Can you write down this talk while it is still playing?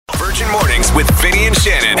Virgin Mornings with Vinny and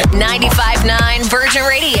Shannon. 95.9 Virgin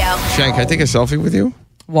Radio. Shannon, can I take a selfie with you?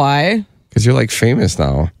 Why? Because you're like famous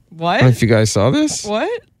now. What? I don't know if you guys saw this.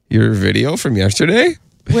 What? Your video from yesterday?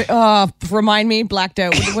 Wait, remind me, blacked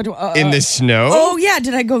out. In the snow? Oh, yeah.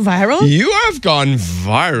 Did I go viral? You have gone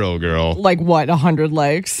viral, girl. Like what, 100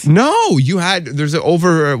 likes? No, there's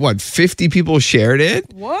over, 50 people shared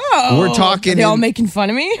it? Whoa. We're talking... Are they all making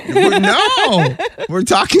fun of me? We're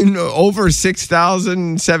talking over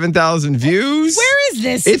 6,000, 7,000 views. Where is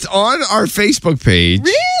this? It's on our Facebook page.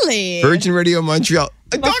 Really? Virgin Radio Montreal.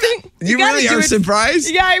 You really are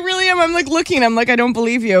surprised? Yeah, I really am. I'm like looking. I'm like, I don't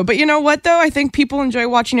believe you. But you know what, though? I think people enjoy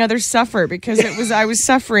watching others suffer because I was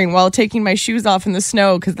suffering while taking my shoes off in the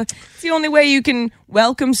snow because that's the only way you can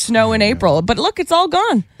welcome snow in April. But look, it's all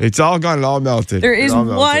gone. It's all gone. It all melted. There is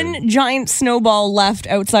one giant snowball left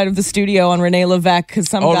outside of the studio on Rene Levesque because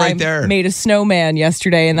some guy made a snowman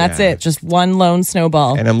yesterday, and that's it. Just one lone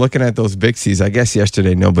snowball. And I'm looking at those Bixies. I guess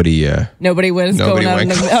yesterday nobody was going out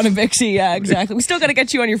on a Bixie. Yeah, exactly. We still got to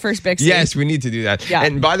get you on your first Bixie. Yes, we need to do that. Yeah.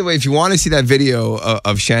 And by the way, if you want to see that video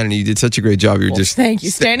of Shannon, you did such a great job. You're just thank you,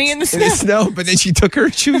 standing in the snow. But then she took her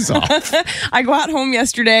shoes off. I go out home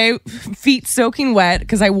yesterday, feet soaking wet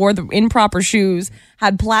because I wore the improper shoes.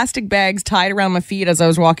 Had plastic bags tied around my feet as I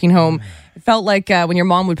was walking home. It felt like when your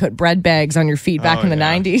mom would put bread bags on your feet back in the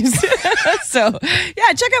 90s. So,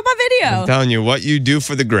 yeah, check out my video. I'm telling you, what you do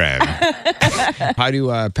for the gram. Hi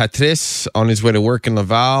to Patrice on his way to work in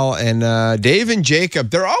Laval. And Dave and Jacob,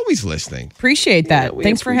 they're always listening. Appreciate that.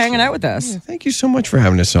 Thanks for hanging out with us. Yeah, thank you so much for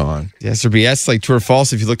having us on. Yes or BS, like true or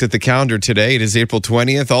false, if you looked at the calendar today, it is April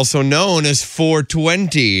 20th, also known as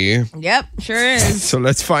 420. Yep, sure is. So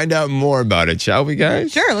let's find out more about it, shall we, guys?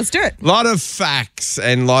 Sure, let's do it. A lot of facts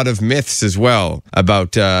and a lot of myths as well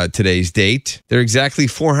about today's date. There are exactly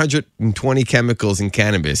 420 chemicals in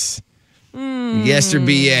cannabis. Yes or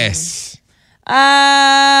BS?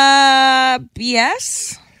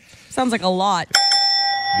 BS? Sounds like a lot.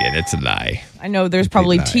 Yeah, that's a lie. I know there's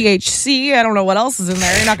probably THC. I don't know what else is in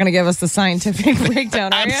there. You're not going to give us the scientific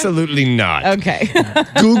breakdown, are you? Absolutely not. Okay.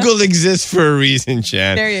 Google exists for a reason,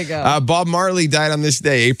 Chan. There you go. Bob Marley died on this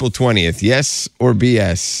day, April 20th. Yes or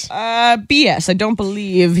BS? BS. I don't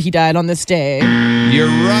believe he died on this day. You're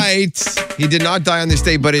right. He did not die on this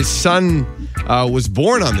day, but his son was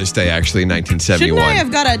born on this day, actually, in 1971. Shouldn't I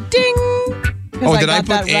have got a ding? Oh, did I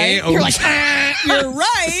put A? Right? Oh, you're like, you're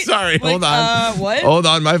right. Sorry, like, hold on. What? Hold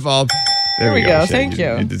on, my fault. There we go. Thank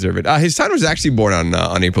you. You deserve it. His son was actually born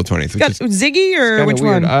on April 20th. Ziggy or which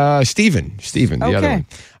weird. one? Steven, the other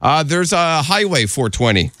one. There's a Highway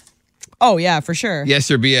 420. Oh, yeah, for sure. Yes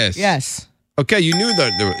or BS? Yes. Okay, you knew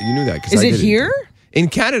that. You knew that. Is it here? In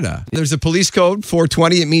Canada. There's a police code,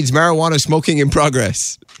 420. It means marijuana smoking in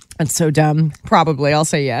progress. That's so dumb. Probably. I'll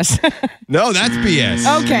say yes. No, that's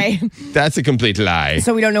BS. Okay. That's a complete lie.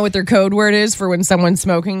 So we don't know what their code word is for when someone's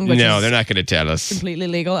smoking? No, they're not going to tell us. Completely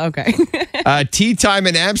legal? Okay. Tea time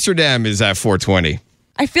in Amsterdam is at 420.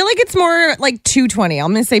 I feel like it's more like 220.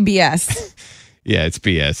 I'm going to say BS. Yeah, it's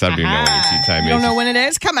BS. I don't even know when the tea time is. You don't know when it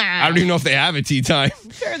is? Come on. I don't even know if they have a tea time.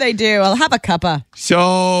 Sure they do. I'll have a cuppa.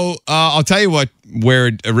 So I'll tell you where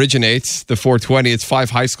it originates, the 420. It's 5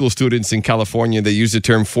 high school students in California that use the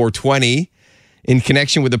term 420 in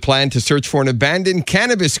connection with a plan to search for an abandoned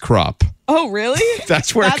cannabis crop. Oh, really?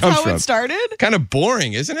 That's where it comes from. That's how it started? Kind of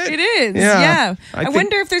boring, isn't it? It is, yeah. I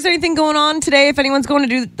wonder if there's anything going on today, if anyone's going to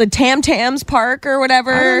do the Tam Tams Park or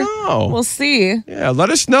whatever. I don't know. We'll see. Yeah, let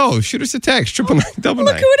us know. Shoot us a text, 999.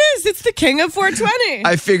 Look who it is. It's the king of 420.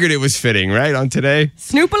 I figured it was fitting, right, on today?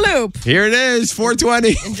 Snoop-a-loop. Here it is,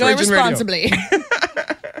 420. Enjoy responsibly.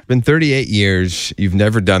 It's been 38 years. You've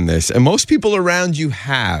never done this. And most people around you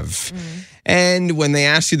have. And when they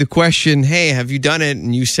ask you the question, hey, have you done it?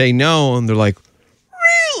 And you say no. And they're like,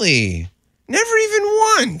 really? Never even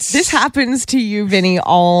once. This happens to you, Vinny,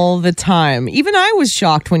 all the time. Even I was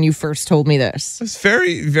shocked when you first told me this. I was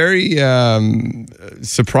very, very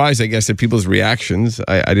surprised, I guess, at people's reactions.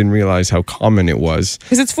 I didn't realize how common it was.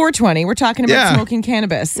 Because it's 420. We're talking about smoking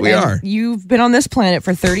cannabis. We are. You've been on this planet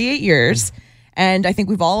for 38 years. And I think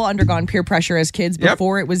we've all undergone peer pressure as kids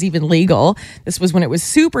before it was even legal. This was when it was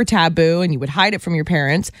super taboo and you would hide it from your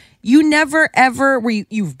parents. You never, ever,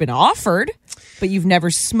 you've been offered, but you've never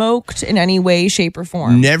smoked in any way, shape, or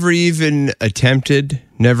form. Never even attempted,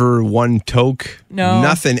 never one toke,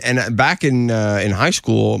 nothing. And back in high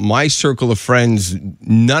school, my circle of friends,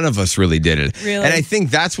 none of us really did it. Really? And I think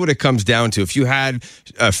that's what it comes down to. If you had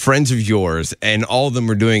friends of yours and all of them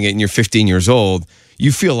were doing it and you're 15 years old,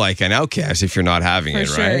 you feel like an outcast if you're not having it,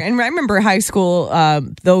 sure. right? And I remember high school,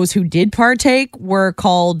 those who did partake were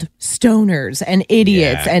called stoners and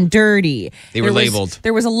idiots and dirty. They were labeled.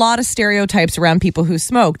 There was a lot of stereotypes around people who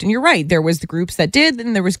smoked. And you're right. There was the groups that did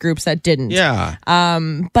and there was groups that didn't. Yeah.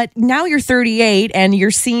 But now you're 38 and you're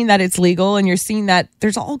seeing that it's legal and you're seeing that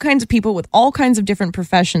there's all kinds of people with all kinds of different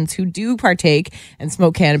professions who do partake and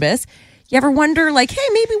smoke cannabis. You ever wonder, like, hey,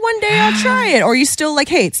 maybe one day I'll try it? Or are you still like,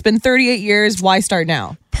 hey, it's been 38 years. Why start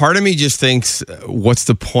now? Part of me just thinks, what's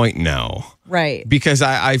the point now? Right. Because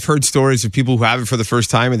I've heard stories of people who have it for the first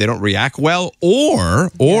time and they don't react well, or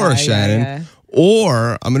Shannon,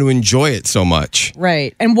 or I'm going to enjoy it so much.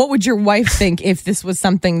 Right. And what would your wife think if this was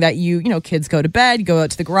something that you know, kids go to bed, go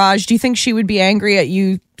out to the garage? Do you think she would be angry at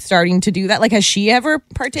you starting to do that? Like, has she ever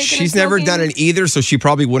partaken in She's never smoking? done it either, so she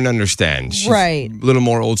probably wouldn't understand. She's Right. a little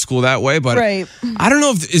more old school that way, but Right. I don't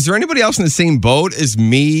know. Is there anybody else in the same boat as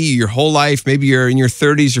me your whole life? Maybe you're in your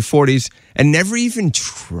 30s or 40s and never even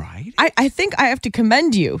tried? I think I have to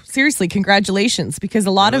commend you. Seriously, congratulations. Because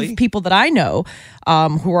a lot Really? of people that I know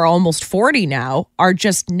who are almost 40 now are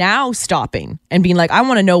just now stopping and being like, I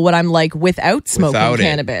want to know what I'm like without smoking Without it.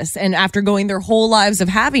 cannabis. And after going their whole lives of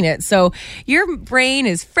having it. So your brain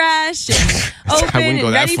is fresh and open wouldn't go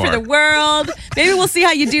and that ready for far. the world. Maybe we'll see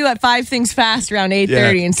how you do at 5 Things Fast around 8:30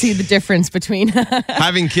 Yeah. and see the difference between.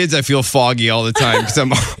 Having kids, I feel foggy all the time because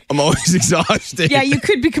I'm always exhausted. Yeah, you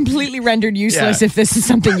could be completely rendered useless Yeah. if this is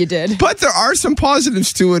something you did. But there are some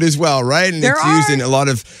positives to it as well, right? And There it's used are. in a lot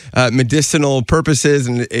of medicinal purposes,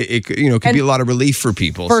 and it could be a lot of relief for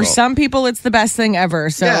people. For so. some people, it's the best thing ever.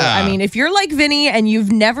 So, Yeah. I mean, if you're like Vinny and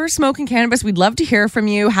you've never smoked cannabis, we'd love to hear from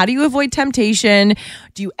you. How do you avoid temptation?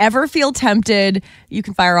 Do you ever feel tempted? You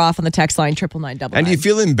can fire off on the text line 99999. And do you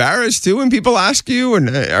feel embarrassed too when people ask you? And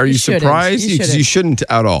are you shouldn't. surprised? You Because you shouldn't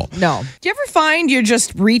at all. No. Do you ever find you're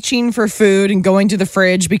just reaching for food and going to the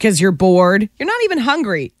fridge because you're bored? You're not even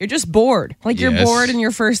hungry. You're just bored. Like you're Yes. bored and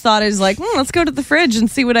your first thought is like, let's go to the fridge and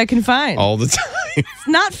see what I can find. All the time. It's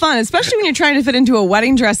not fun, especially when you're trying to fit into a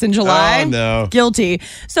wedding dress in July. Oh, no. Guilty.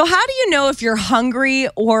 So how do you know if you're hungry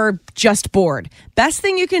or just bored? Best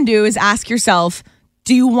thing you can do is ask yourself,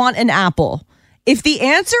 do you want an apple? If the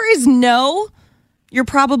answer is no, you're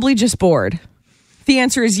probably just bored. If the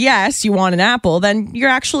answer is yes, you want an apple, then you're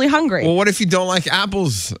actually hungry. Well, what if you don't like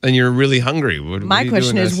apples and you're really hungry? What My are you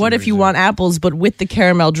question doing is, that what if you situation? want apples, but with the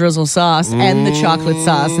caramel drizzle sauce and the chocolate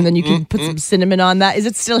sauce, and then you can put some cinnamon on that? Is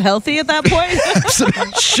it still healthy at that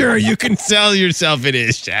point? Sure, you can tell yourself it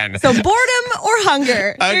is, Shannon. So boredom or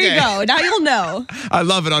hunger. There you Okay. go. Now you'll know. I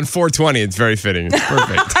love it on 420. It's very fitting. It's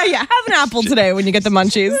perfect. Yeah, have an apple today when you get the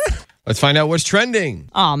munchies. Let's find out what's trending.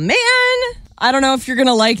 Oh man, I don't know if you're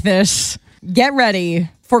gonna like this. Get ready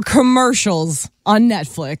for commercials on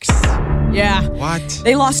Netflix. Yeah. What?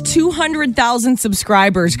 They lost 200,000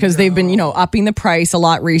 subscribers because they've been, upping the price a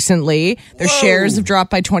lot recently. Their shares have dropped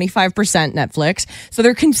by 25%, Netflix. So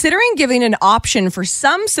they're considering giving an option for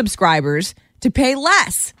some subscribers to pay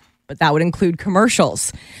less. But that would include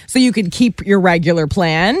commercials. So you could keep your regular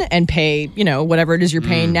plan and pay, whatever it is you're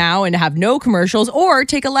paying now and have no commercials, or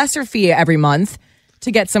take a lesser fee every month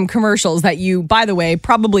to get some commercials that you, by the way,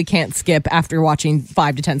 probably can't skip after watching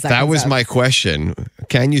 5 to 10 seconds. That was of. my question.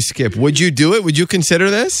 Can you skip? Would you do it? Would you consider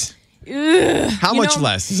this? How much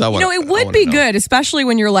less? Is that what it I would wanna be know. good, especially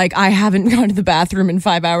when you're like, I haven't gone to the bathroom in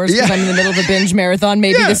 5 hours because Yeah. I'm in the middle of a binge marathon.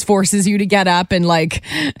 Maybe Yeah. this forces you to get up and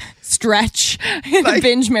stretch in a Like-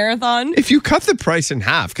 binge marathon. If you cut the price in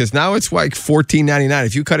half, because now it's like $14.99.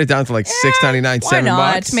 If you cut it down to like $6.99, Why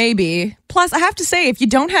not? $7. Maybe. Plus, I have to say, if you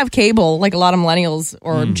don't have cable, like a lot of millennials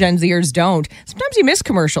or Hmm. Gen Zers don't, sometimes you miss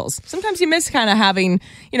commercials. Sometimes you miss kind of having,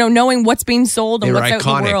 knowing what's being sold and They're what's out in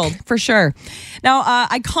iconic. the world. For sure. Now,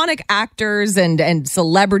 iconic actors and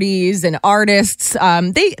celebrities and artists,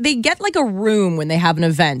 they get like a room when they have an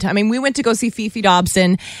event. I mean, we went to go see Fifi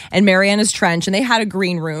Dobson and Mariana's Trench, and they had a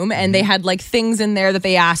green room, and they had like things in there that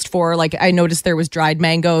they asked for. Like, I noticed there was dried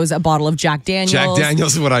mangoes, a bottle of Jack Daniels. Jack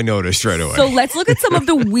Daniels is what I noticed right away. So let's look at some of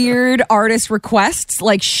the weird artist requests.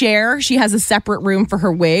 Like Cher, she has a separate room for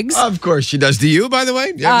her wigs. Of course she does. Do you, by the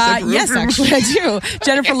way? Do you have a separate room Yes, for your- actually, I do.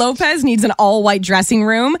 Jennifer Lopez needs an all-white dressing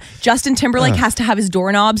room. Justin Timberlake has to have his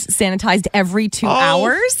doorknobs sanitized every 2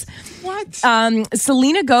 hours. What?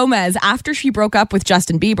 Selena Gomez, after she broke up with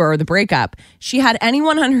Justin Bieber, or the breakup, she had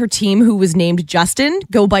anyone on her team who was named Justin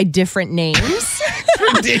go by different names.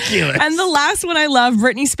 Ridiculous. And the last one I love,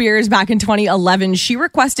 Britney Spears, back in 2011, she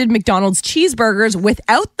requested McDonald's cheeseburgers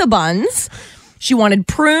without the buns. She wanted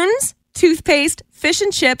prunes, toothpaste, fish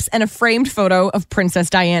and chips, and a framed photo of Princess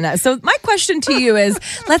Diana. So my question to you is,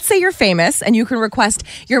 let's say you're famous and you can request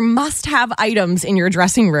your must-have items in your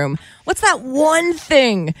dressing room. What's that one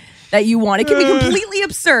thing that you want? It can be completely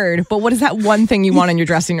absurd, but what is that one thing you want in your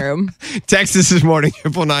dressing room? Text us this morning,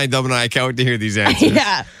 999. I can't wait to hear these answers.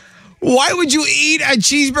 Yeah. Why would you eat a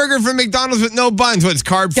cheeseburger from McDonald's with no buns? What's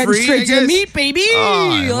carb Getting free? straight to the meat, baby.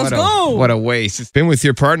 Let's go. What a waste. It's been with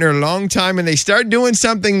your partner a long time and they start doing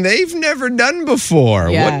something they've never done before.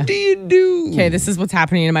 Yeah. What do you do? Okay, this is what's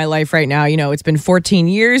happening in my life right now. You know, it's been 14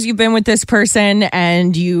 years you've been with this person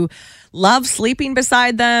and you love sleeping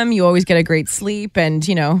beside them. You always get a great sleep and,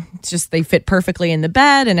 you know, it's just they fit perfectly in the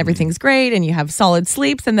bed and everything's great and you have solid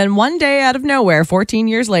sleeps. And then one day out of nowhere, 14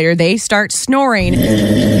 years later, they start snoring.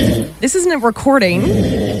 This isn't a recording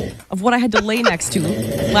of what I had to lay next to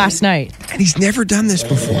last night. And he's never done this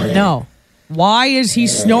before. No. Why is he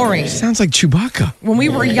snoring? Sounds like Chewbacca. When we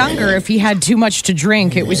were younger, if he had too much to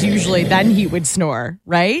drink, it was usually then he would snore,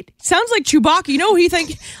 right? Sounds like Chewbacca. You know who I think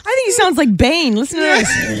he sounds like Bane. Listen to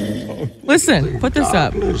this. Listen, put this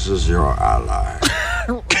up. This is your ally.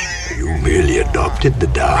 You merely adopted the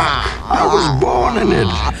dark. I was born in it.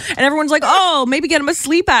 And everyone's like, oh, maybe get him a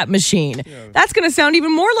sleep app machine. That's going to sound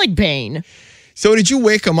even more like Bane. So did you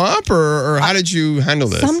wake him up or how did you handle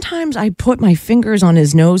this? Sometimes I put my fingers on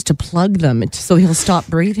his nose to plug them so he'll stop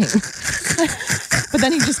breathing. But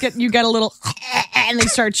then you get a little and they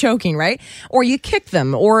start choking, right? Or you kick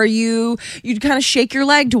them or you kind of shake your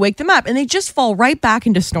leg to wake them up and they just fall right back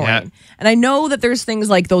into snoring. Yeah. And I know that there's things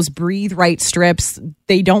like those Breathe Right strips.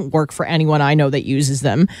 They don't work for anyone I know that uses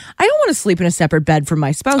them. I don't want to sleep in a separate bed from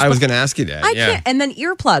my spouse. I was going to ask you that. I can't. And then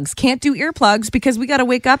earplugs. Can't do earplugs because we got to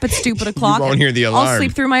wake up at stupid o'clock. You won't hear the alarm. I'll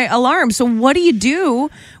sleep through my alarm. So what do you do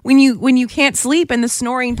when you can't sleep and the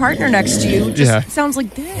snoring partner next to you just sounds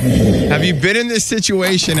like this? Have you been in this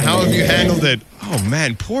situation? How have you handled it? Oh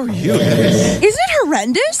man, poor you. Isn't it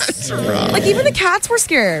horrendous? It's rough. Like even the cats were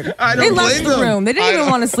scared. I don't They left blame the them. room. They didn't even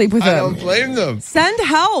want to sleep with I him. don't blame them. Send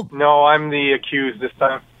help. No, I'm the accused this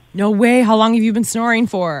time. No way. How long have you been snoring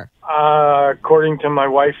for? According to my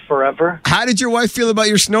wife, forever. How did your wife feel about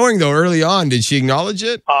your snoring though early on? Did she acknowledge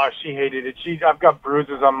it? She hated it. I've got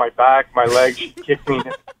bruises on my back, my legs. She kicked me.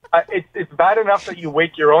 It's bad enough that you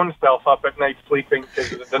wake your own self up at night sleeping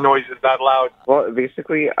because the noise is that loud. Well,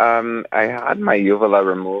 basically, I had my uvula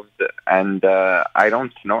removed, and I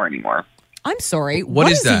don't snore anymore. I'm sorry.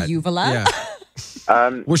 What is that? a uvula?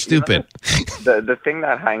 Yeah. We're stupid. The thing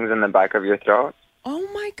that hangs in the back of your throat. Oh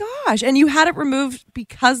my gosh. And you had it removed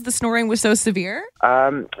because the snoring was so severe?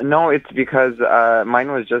 No, it's because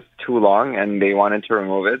mine was just too long and they wanted to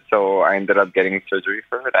remove it. So I ended up getting surgery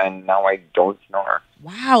for it and now I don't snore.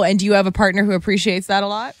 Wow. And do you have a partner who appreciates that a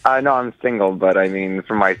lot? No, I'm single, but I mean,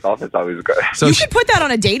 for myself, it's always good. So You could put that on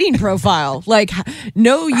a dating profile. Like,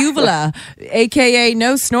 no uvula, a.k.a.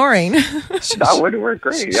 no snoring. That would work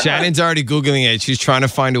great. Yeah. Shannon's already Googling it. She's trying to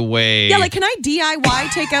find a way. Yeah, like, can I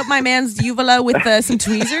DIY take out my man's uvula with some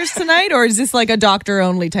tweezers tonight? Or is this like a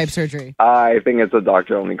doctor-only type surgery? I think it's a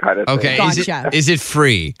doctor-only kind of thing. Okay, Gotcha. is it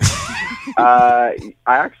free? I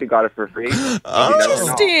actually got it for free. Interesting.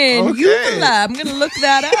 Okay. Uvula. I'm going to look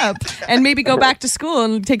that up and maybe go back to school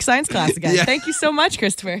and take science class again. Yeah. Thank you so much,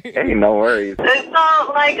 Christopher. Hey, no worries.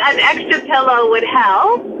 So, like, an extra pillow would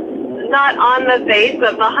help. Not on the face,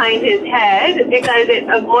 but behind his head, because it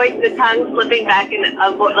avoids the tongue slipping back and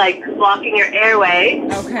blocking your airway.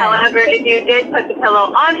 Okay. However, if you did put the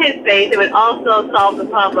pillow on his face, it would also solve the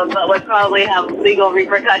problem, but would probably have legal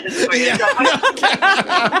repercussions for you.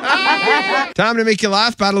 Time to make you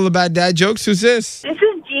laugh. Battle of the bad dad jokes. Who's this? This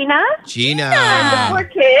is Gina. Gina. Four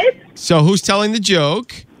kids. So who's telling the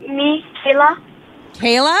joke? Me, Kayla.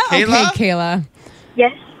 Kayla? Kayla? Okay, Kayla.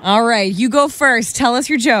 Yes. All right, you go first. Tell us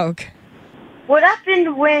your joke. What happens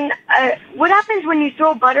when you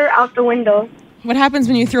throw butter out the window? What happens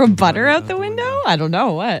when you throw butter out the window? I don't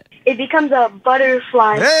know. What? It becomes a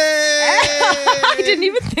butterfly. Hey! I didn't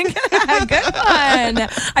even think of that. Good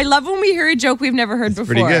one. I love when we hear a joke we've never heard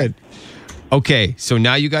before. Pretty good. Okay, so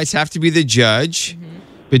now you guys have to be the judge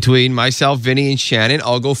between myself, Vinny, and Shannon.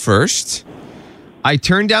 I'll go first. I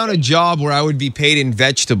turned down a job where I would be paid in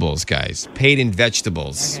vegetables, guys. Paid in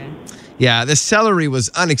vegetables. Okay. Yeah, the celery was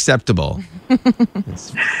unacceptable.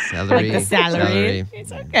 Celery. Like the salary.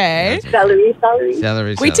 It's okay.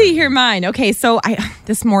 Celery. Wait till you hear mine. Okay, so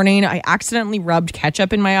this morning I accidentally rubbed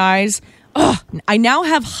ketchup in my eyes. Ugh, I now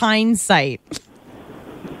have hindsight.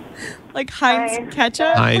 Like Heinz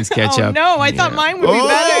ketchup? Heinz ketchup. Oh, no, I thought mine would be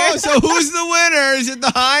better. So who's the winner? Is it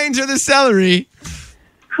the Heinz or the celery?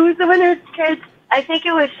 Who's the winner, kids? I think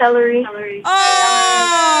it was celery.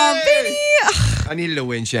 Oh, Vinny. I needed a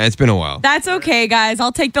win, Shan. It's been a while. That's okay, guys.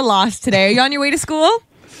 I'll take the loss today. Are you on your way to school?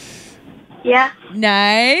 Yeah.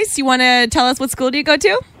 Nice. You want to tell us what school do you go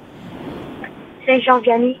to? Saint Jean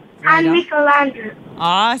Vianney. Right And on. Michelangelo.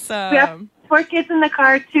 Awesome. We have 4 kids in the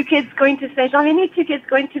car, 2 kids going to Saint Jean Vianney, 2 kids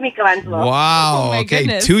going to Michelangelo. Wow. Oh, my Okay,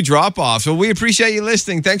 goodness. 2 drop-offs. Well, we appreciate you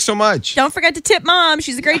listening. Thanks so much. Don't forget to tip Mom.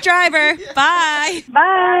 She's a great driver. Bye.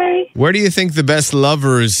 Bye. Where do you think the best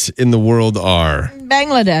lovers in the world are?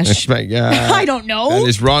 Bangladesh. I I don't know. That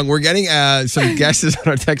is wrong. We're getting some guesses on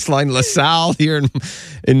our text line. LaSalle here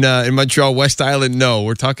in Montreal, West Island. No,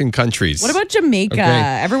 we're talking countries. What about Jamaica? Okay.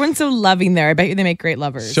 Everyone's so loving there. I bet you they make great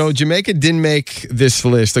lovers. So Jamaica didn't make this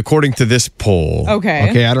list according to this poll. Okay.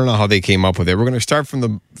 Okay. I don't know how they came up with it. We're going to start from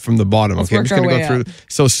the bottom. Let's okay. I'm work just going our to go way through.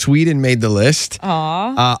 So Sweden made the list.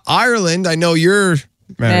 Aw. Ireland. I know you're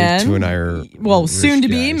married to an Irish. Well, soon to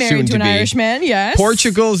be married to an Irishman. Yes.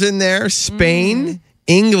 Portugal's in there. Spain,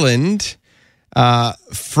 England,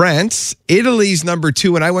 France, Italy's number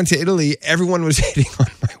 2. When I went to Italy, everyone was hitting on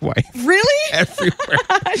my wife. Really? Everywhere.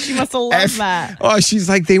 She must have loved that. Oh, she's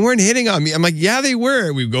like, they weren't hitting on me. I'm like, yeah, they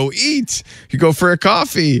were. We go eat. You go for a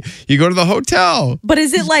coffee. You go to the hotel. But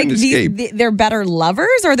is it like couldn't escape. they're better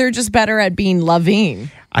lovers or they're just better at being loving?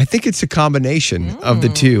 I think it's a combination of the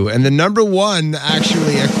two. And the number 1,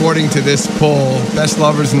 actually, according to this poll, best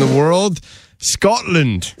lovers in the world,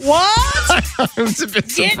 Scotland. What? I was a bit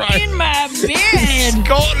Get surprised. in my bed.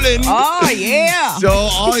 Scotland. Oh, yeah. So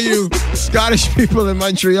all you Scottish people in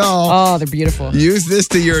Montreal, Oh, they're beautiful. use this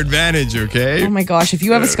to your advantage, okay? Oh my gosh, if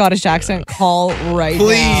you have a Scottish accent, call right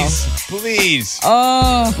Please. now.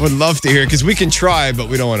 Oh, Would love to hear it because we can try, but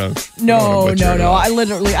we don't want to. no. I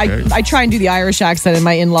literally, I try and do the Irish accent and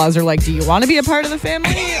my in-laws are like, do you want to be a part of the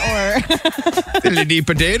family or? Dilly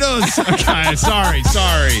potatoes. Okay, sorry.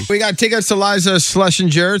 We got tickets to Liza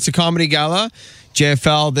Schlesinger. It's a comedy gala.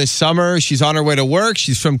 JFL this summer. She's on her way to work.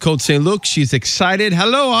 She's from Côte Saint-Luc. She's excited.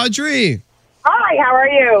 Hello, Audrey. Hi, how are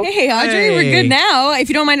you? Hey, Audrey, we're good now. If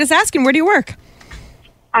you don't mind us asking, where do you work?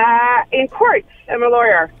 In court. I'm a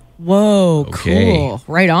lawyer. Whoa, Okay. cool.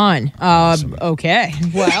 Right on. Okay.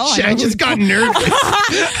 Well, I just got nervous.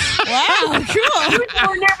 wow, cool. Who's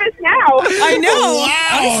more nervous now? I know.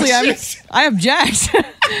 Wow. Honestly, I object.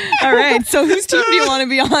 All right. So whose team do you want to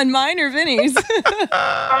be on, mine or Vinny's?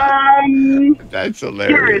 That's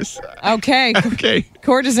hilarious. Okay. Okay.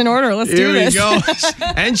 Court is in order. Let's do Here this. we go.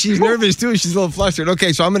 And she's nervous too. She's a little flustered.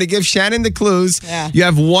 Okay, so I'm going to give Shannon the clues. Yeah. You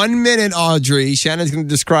have 1 minute, Audrey. Shannon's going to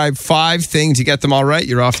describe 5 things. You get them all right,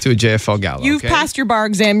 you're off to a JFL gala. You've okay? passed your bar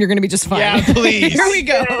exam. You're going to be just fine. Yeah, please. Here we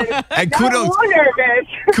go. And I'm kudos, more nervous.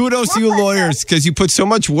 kudos to you lawyers because you put so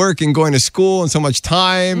much work in going to school and so much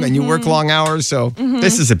time and you work long hours. So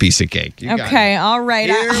this is a piece of cake. You got Okay. it. All right.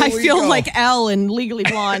 Here I we feel go. like Elle in Legally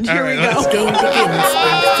Blonde. Here we right, go. let's Game begins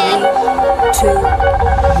in 3, 2,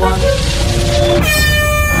 1.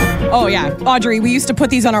 Oh, yeah. Audrey, we used to put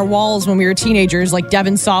these on our walls when we were teenagers, like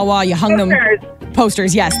Devon Sawa. You hung them.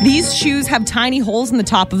 Posters, yes. These shoes have tiny holes in the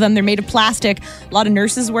top of them. They're made of plastic. A lot of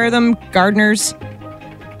nurses wear them, gardeners.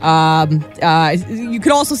 You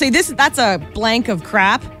could also say that's a blank of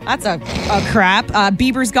crap. That's a crap.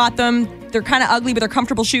 Bieber's got them. They're kind of ugly, but they're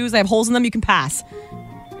comfortable shoes. They have holes in them. You can pass.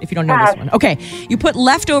 If you don't know this one. Okay. You put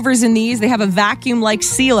leftovers in these. They have a vacuum-like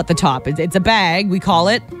seal at the top. It's a bag. We call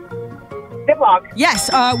it. Ziploc. Yes.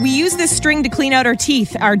 We use this string to clean out our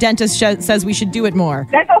teeth. Our dentist says we should do it more.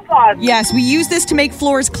 Dental floss. Yes, we use this to make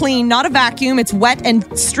floors clean. Not a vacuum. It's wet and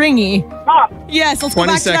stringy. Mop. Yes, let's go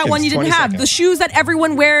 20 back to that one you seconds, didn't 20 have. seconds. The shoes that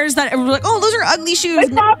everyone wears that everyone's like, oh, those are ugly shoes.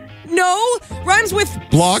 Flip-flop. No, rhymes with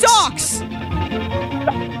Blocks? socks.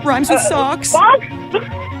 Rhymes with socks. Box.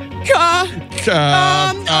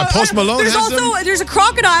 Post Malone There's has also them. there's a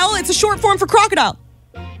crocodile. It's a short form for crocodile.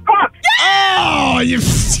 Crocs. Oh, you.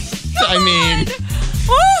 I mean,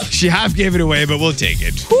 Oh, she half gave it away, but we'll take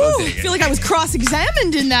it. whew, I feel like I was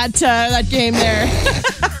cross-examined in that game there.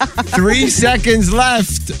 3 seconds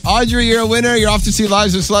left. Audrey, you're a winner. You're off to see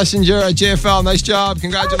Liza Schlesinger at JFL. Nice job.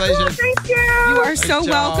 Congratulations. Thank you. You are so job.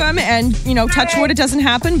 welcome, and touch wood, it doesn't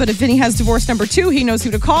happen. But if Vinny has divorce number 2, he knows who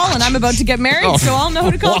to call, and I'm about to get married, so I'll know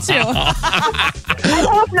who to call too. I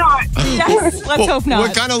hope not. Yes, let's hope not.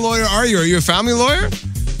 What kind of lawyer are you? Are you a family lawyer?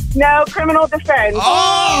 No, criminal defense.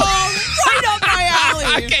 Right up my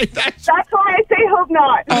alley. Okay, that's. That's why I say hope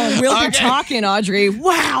not. Oh, we'll be Okay. talking, Audrey.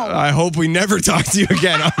 Wow. I hope we never talk to you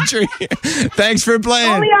again, Audrey. Thanks for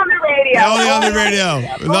playing. Only on the radio. Only on the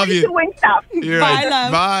radio. We love Only you. to win stuff. You're Bye, right.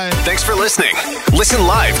 love. Bye. Thanks for listening. Listen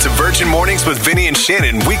live to Virgin Mornings with Vinny and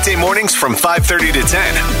Shannon weekday mornings from 5:30 to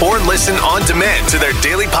 10, or listen on demand to their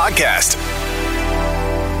daily podcast.